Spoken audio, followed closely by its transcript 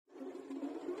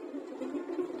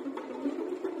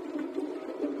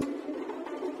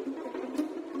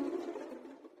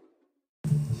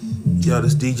Yo,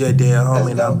 this DJ Dead Homie,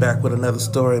 and I'm back with another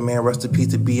story, man. Rest in peace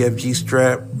to BFG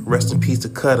Strap. Rest in peace to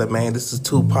Cutter, man. This is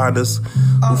two partners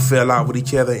who fell out with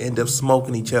each other and ended up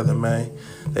smoking each other, man.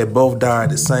 They both died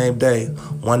the same day.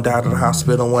 One died in the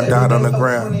hospital, one died on the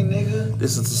ground.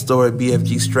 This is the story of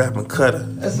BFG Strap and Cutter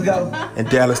in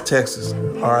Dallas, Texas.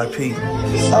 R.I.P.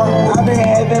 I've been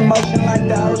having motion like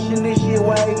the ocean, this shit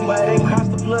wavy. They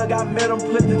crossed the plug, I met them,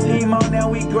 put the team on,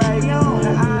 now we gravy.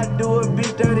 I do a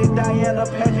bitch dirty, Diana,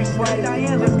 Patrick Swayze.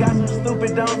 Just got some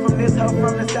stupid dumb from this hoe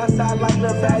from the south side like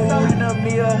Lil Baby. Ran up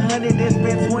me 100, then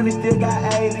spent 20, still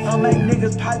got 80. I'll make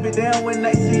niggas pipe it down when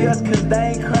they see us, cause they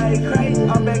ain't crazy.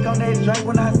 I'm back on that drink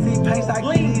when I see paints, I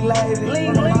get these ladies.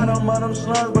 Bottom of them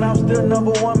slugs, but I'm still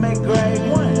number one, make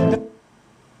grade one.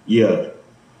 Yeah.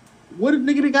 What if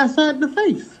nigga that got shot in the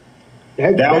face?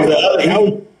 That was the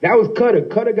other. That was Cutter.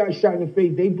 Cutter got shot in the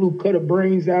face. They blew Cutter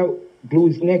brains out, blew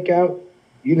his neck out.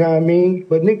 You know what I mean?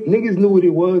 But niggas knew what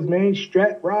it was, man.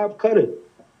 Strap, rob, Cutter.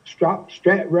 Strap,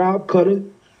 rob, Cutter.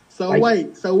 So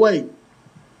wait.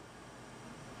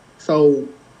 So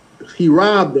he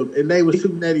robbed them, and they were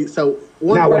shooting at him. So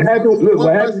what happened? Look,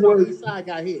 what happened was his side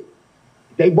got hit.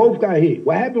 They both got hit.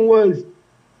 What happened was,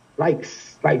 like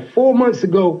 4 months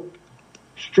ago,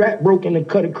 Strap broke in the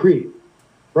Cutter crib.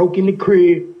 Broke in the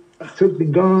crib, took the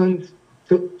guns,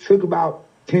 took about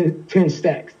 10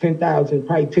 stacks, 10,000,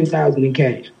 probably 10,000 in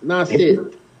cash. Nah, shit.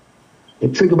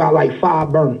 It took about like 5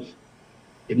 burners.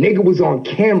 The nigga was on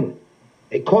camera.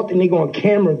 They caught the nigga on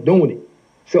camera doing it.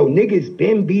 So niggas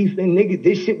been beefing,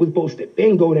 this shit was supposed to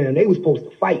then go down. They was supposed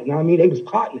to fight, you know what I mean? They was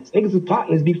partners. Niggas was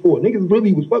partners before. Niggas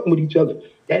really was fucking with each other.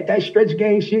 That stretch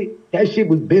gang shit, that shit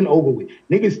was been over with.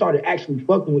 Niggas started actually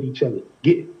fucking with each other,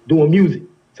 doing music.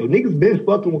 So niggas been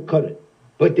fucking with Cutter.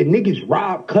 But the niggas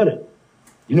robbed Cutter.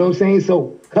 You know what I'm saying?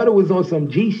 So Cutter was on some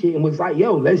G shit and was like,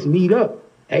 yo, let's meet up.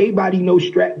 Everybody know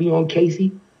Strap be on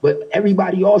Casey, but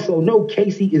everybody also know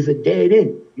Casey is a dead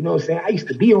end. You know what I'm saying? I used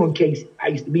to be on Casey. I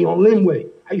used to be on Linway.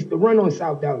 I used to run on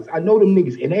South Dallas. I know them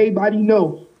niggas. And everybody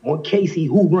know on Casey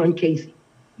who run Casey.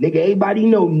 Nigga, everybody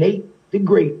know Nate the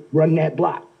Great run that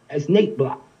block. That's Nate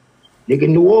block. Nigga,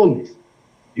 New Orleans.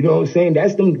 You know what I'm saying?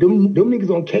 That's them niggas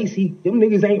on Casey. Them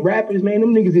niggas ain't rappers, man.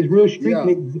 Them niggas is real street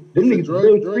niggas. Them niggas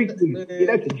real street niggas. Yeah,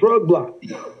 that's a drug block.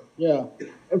 Yeah.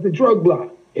 That's a drug block.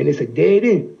 And it's a dead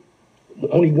end.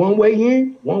 Only one way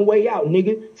in, one way out,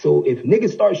 nigga. So if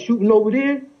niggas start shooting over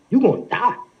there, you gonna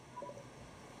die.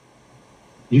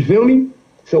 You feel me?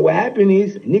 So what happened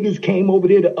is niggas came over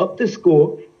there to up the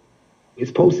score. It's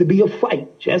supposed to be a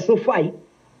fight, just a fight.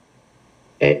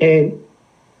 And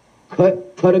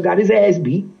Cutter got his ass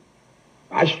beat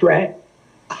by Strap.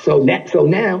 So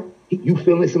now you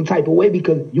feeling some type of way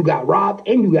because you got robbed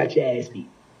and you got your ass beat.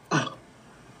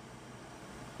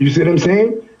 You see what I'm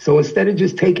saying? So instead of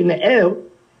just taking the L,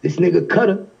 this nigga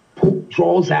Cutter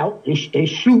draws out and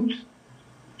shoot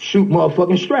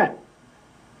motherfucking Strap.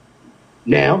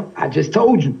 Now, I just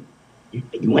told you,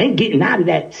 you ain't getting out of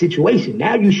that situation.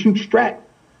 Now you shoot Strap.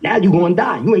 Now you gonna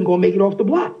die. You ain't gonna make it off the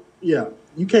block. Yeah,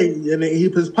 you can't. And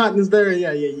his partner's there. Yeah.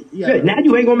 Now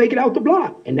you ain't gonna make it off the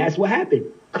block. And that's what happened.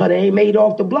 Cutter ain't made it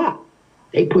off the block.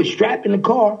 They put Strap in the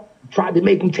car, tried to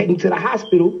make him take him to the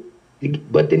hospital,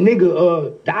 but the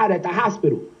nigga died at the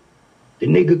hospital. The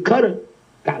nigga Cutter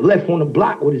got left on the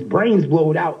block with his brains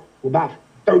blowed out with about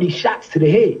 30 shots to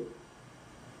the head.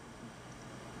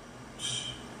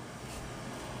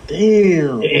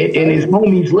 Damn. And his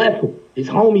homies left him.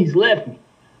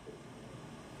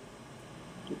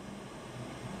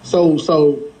 So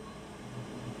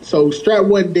Strap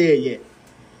wasn't dead yet.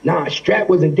 Nah, Strap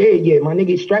wasn't dead yet. My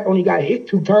nigga Strap only got hit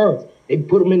 2 times. They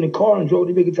put him in the car and drove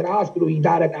the nigga to the hospital. He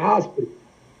died at the hospital.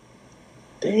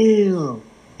 Damn.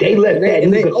 They left that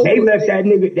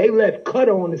nigga. They left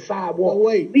Cutter on the sidewalk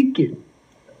leaking.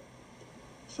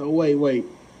 So wait.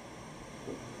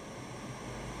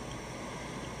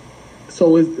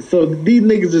 So these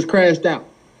niggas just crashed out.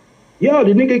 Yo,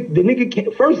 the nigga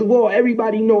can't. First of all,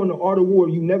 everybody know in the art of war,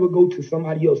 you never go to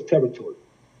somebody else's territory.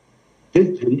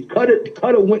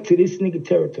 Cutter went to this nigga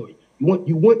territory.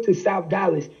 You went to South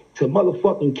Dallas to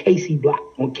motherfucking Casey block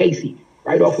on Casey,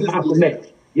 right off of Malcolm X.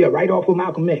 Yeah, right off of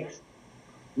Malcolm X.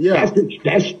 Yeah,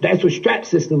 that's what Strap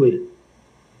system is.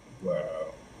 Wow.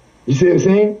 You see what I'm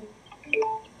saying?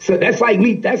 So that's like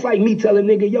me telling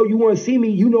nigga, yo, you want to see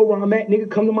me? You know where I'm at, nigga.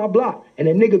 Come to my block. And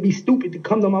a nigga be stupid to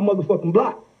come to my motherfucking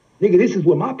block. Nigga, this is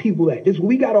where my people at. This is where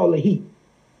we got all the heat.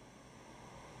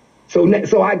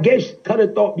 So I guess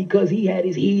Cutter thought because he had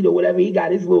his heat or whatever, he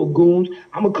got his little goons,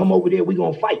 I'm going to come over there, we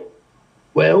going to fight.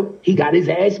 Well, he got his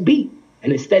ass beat.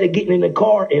 And instead of getting in the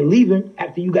car and leaving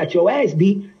after you got your ass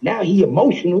beat, now he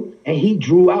emotional and he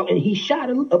drew out and he shot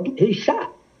his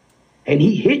shot. And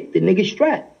he hit the nigga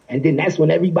strap. And then that's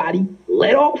when everybody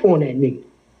let off on that nigga.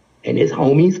 And his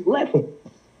homies left him.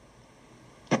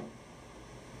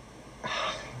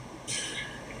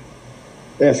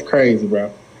 That's crazy,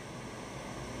 bro.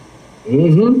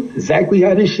 Exactly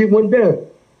how this shit went down.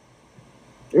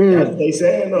 That's what they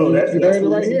saying, though. That's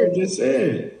what right here just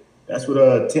said. That's what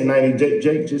 1090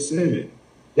 Jake just said.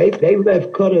 They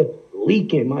left Cutter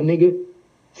leaking, my nigga.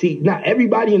 See, now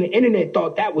everybody on the internet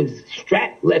thought that was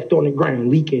strap left on the ground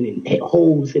leaking and had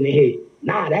holes in the head.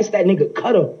 Nah, that's that nigga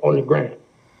Cutter on the ground.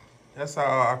 That's how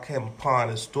I came upon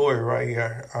this story right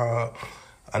here.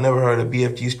 I never heard of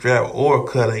BFG strap or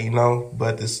Cutter, you know,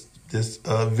 but this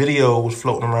video was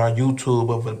floating around YouTube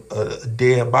of a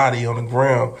dead body on the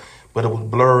ground, but it was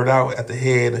blurred out at the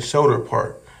head and shoulder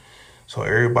part. So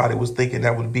everybody was thinking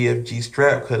that was BFG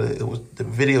strap because the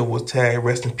video was tagged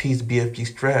 "Rest in Peace BFG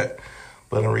strap,"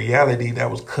 but in reality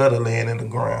that was Cutter laying in the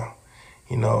ground.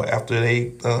 You know, after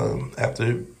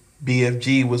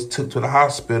BFG was took to the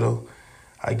hospital,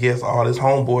 I guess all his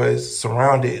homeboys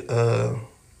surrounded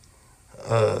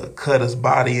Cutter's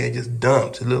body and just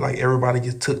dumped. It looked like everybody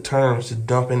just took turns just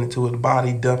dumping into his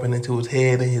body, dumping into his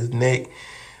head and his neck.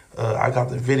 I got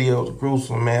the video. It's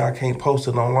gruesome, man. I can't post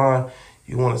it online.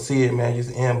 You want to see it, man,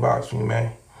 just inbox me,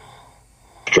 man.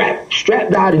 Strap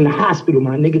died in the hospital,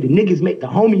 my nigga. The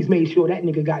homies made sure that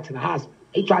nigga got to the hospital.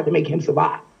 They tried to make him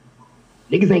survive.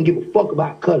 Niggas ain't give a fuck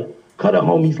about Cutter. Cutter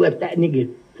homies left that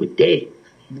nigga for dead.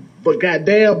 But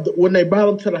goddamn, when they brought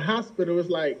him to the hospital, it's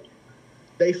like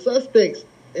they suspects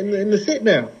in the sit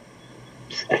down.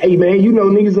 Hey man, you know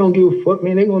niggas don't give a fuck,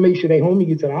 man. They gonna make sure they homie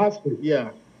get to the hospital.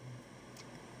 Yeah.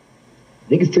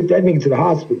 Niggas took that nigga to the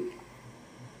hospital.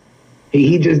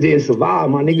 He just didn't survive,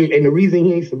 my nigga. And the reason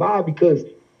he ain't survived because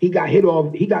he got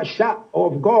shot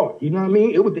off guard. You know what I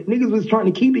mean? The niggas was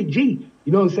trying to keep it G.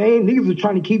 You know what I'm saying? Niggas was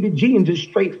trying to keep it G and just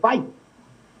straight fight.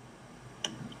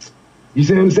 You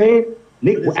see what I'm saying?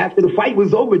 After the fight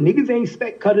was over, niggas ain't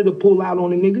expect Cutter to pull out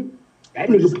on a nigga. That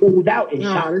nigga pulled out and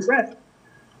shot his rest.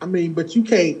 I mean, but you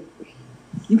can't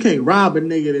rob a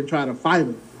nigga and try to fight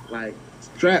him. Like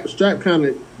Strap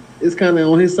is kind of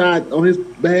on his side, on his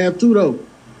behalf too, though.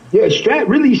 Yeah, Strap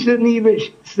really shouldn't even.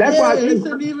 That's why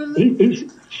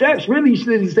Straps really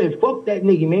should have said, "Fuck that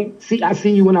nigga, man. See, I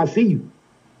see you when I see you."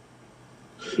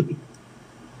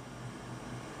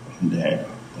 Damn.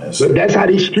 But that's how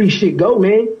this street shit go,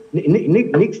 man. These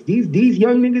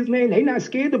young niggas, man, they not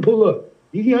scared to pull up.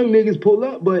 These young niggas pull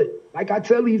up, but like I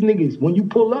tell these niggas, when you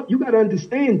pull up, you gotta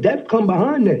understand death come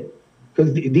behind that.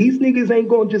 Because these niggas ain't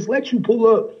gonna just let you pull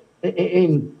up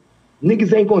and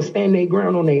niggas ain't gonna stand their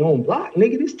ground on their own block.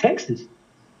 Nigga, this Texas.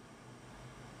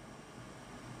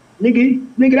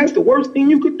 Nigga, that's the worst thing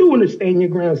you could do in the stand your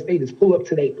ground state is pull up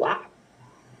to their block.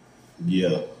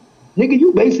 Yeah. Nigga,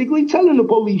 you basically telling the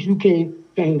police you came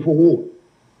for war.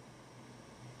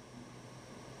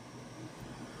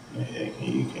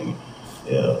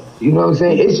 Yeah. You know what I'm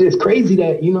saying? It's just crazy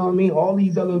that, you know what I mean, all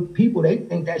these other people, they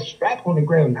think that's Strap on the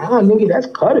ground. Nah, nigga, that's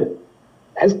Cutter.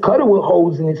 That's Cutter with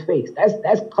holes in his face.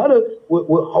 That's Cutter with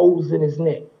holes in his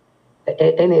neck.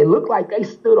 And it looked like they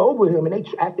stood over him. And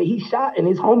after he shot and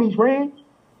his homies ran,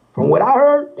 from what I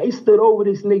heard, they stood over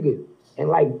this nigga. And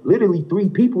like literally 3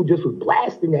 people just was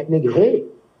blasting that nigga head.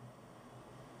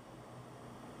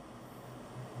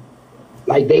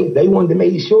 Like they wanted to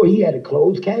make sure he had a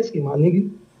closed casket, my nigga.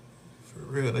 For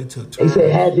real, they took turns.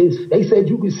 They said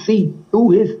you could see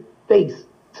through his face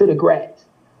to the grass.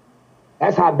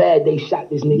 That's how bad they shot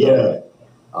this nigga.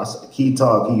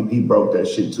 Yeah. He broke that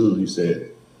shit too, he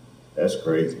said. That's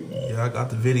crazy, man. Yeah, I got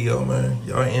the video, man.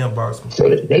 Y'all inbox me. So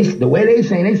the way they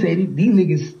say these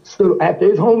niggas stood after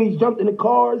his homies jumped in the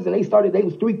cars and they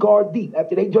was 3 cars deep.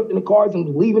 After they jumped in the cars and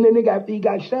was leaving the nigga after he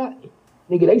got shot,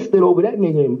 nigga, they stood over that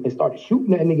nigga and started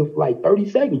shooting that nigga for like 30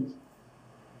 seconds.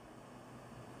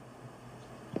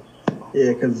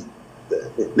 Yeah, because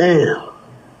damn.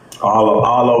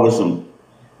 All over some.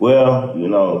 Well, you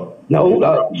know.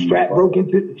 No, Strap broke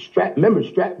into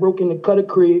the Cutter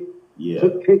crib. Yeah.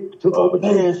 Took over.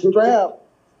 Man, Strap.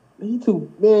 He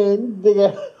too, man,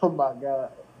 nigga. Oh my God.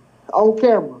 On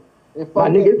camera. My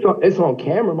nigga, it's on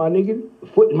camera, my nigga.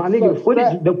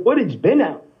 The footage been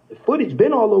out. The footage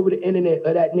been all over the internet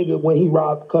of that nigga when he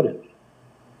robbed Cutter.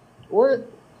 What?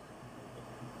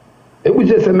 It was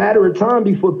just a matter of time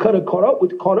before Cutter caught up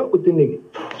with the nigga.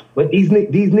 But these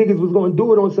niggas was gonna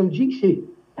do it on some G shit.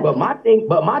 But my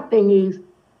thing is,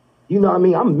 you know what I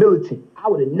mean? I'm militant. I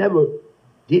would have never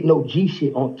did no G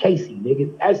shit on Casey,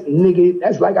 nigga.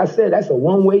 That's like I said, that's a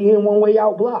one-way in, one-way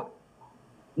out block.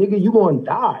 Nigga, you gonna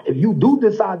die. If you do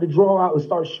decide to draw out and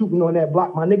start shooting on that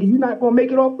block, my nigga, you not gonna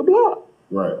make it off the block.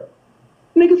 Right.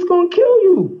 Niggas gonna kill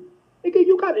you. Nigga,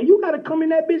 you gotta come in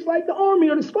that bitch like the army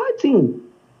or the SWAT team.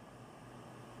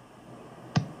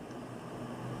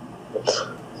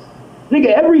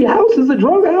 Nigga, every house is a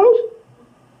drug house.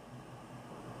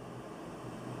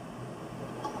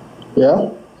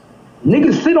 Yeah.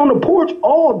 Niggas sit on the porch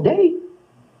all day.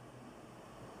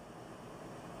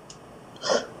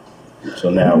 So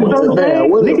now You know what I'm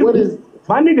saying? What is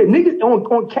my niggas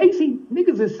on Casey,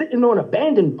 niggas is sitting on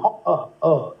abandoned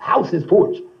houses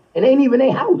porch. It ain't even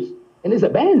a house. And it's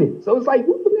abandoned. So it's like,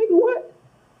 what the nigga, what?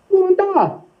 You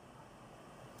gonna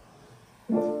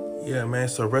die. Yeah, man.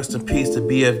 So rest in peace to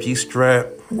BFG Strap.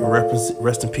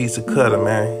 Rest in peace to Cutter,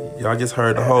 man. Y'all just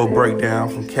heard the whole breakdown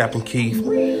from Captain Keith.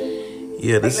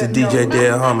 Yeah, this is DJ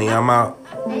Dead Homie. I'm out.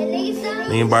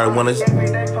 Anybody want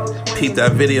to peep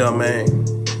that video, man?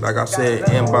 Like I said,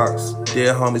 inbox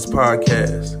Dead Homies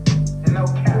podcast.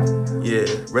 Yeah,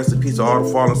 rest in peace to all the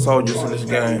fallen soldiers in this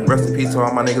game. Rest in peace to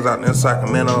all my niggas out there in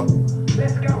Sacramento.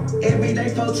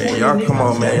 Man, y'all come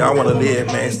on, man. Y'all want to live,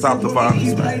 man. Stop the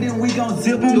violence, man. We gon'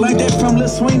 zip him like that from Lil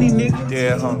Sweeney, nigga.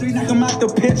 Yeah, huh? Knock him out the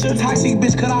picture. Toxic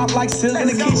bitch cut off like scissors. In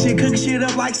the kitchen, cook shit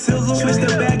up like scissors. Twist the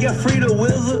bag, get free the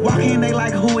wizard. Walk in, they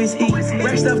like, who is he?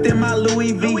 Red stuffed in my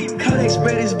Louis V. Kodak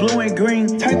spread is blue and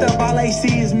green. Turned up, all they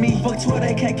see is me. Fuck 12,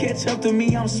 they can't catch up to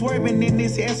me. I'm swerving in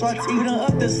this SRT. We done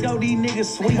up the scope, these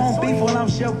niggas sweet. Won't beef while I'm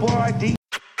Chef Boyardee.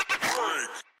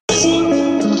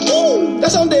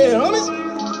 That's on dead, homies.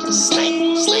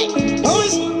 Slick,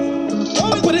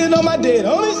 homies. Put it on my dead,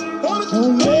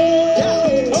 homies.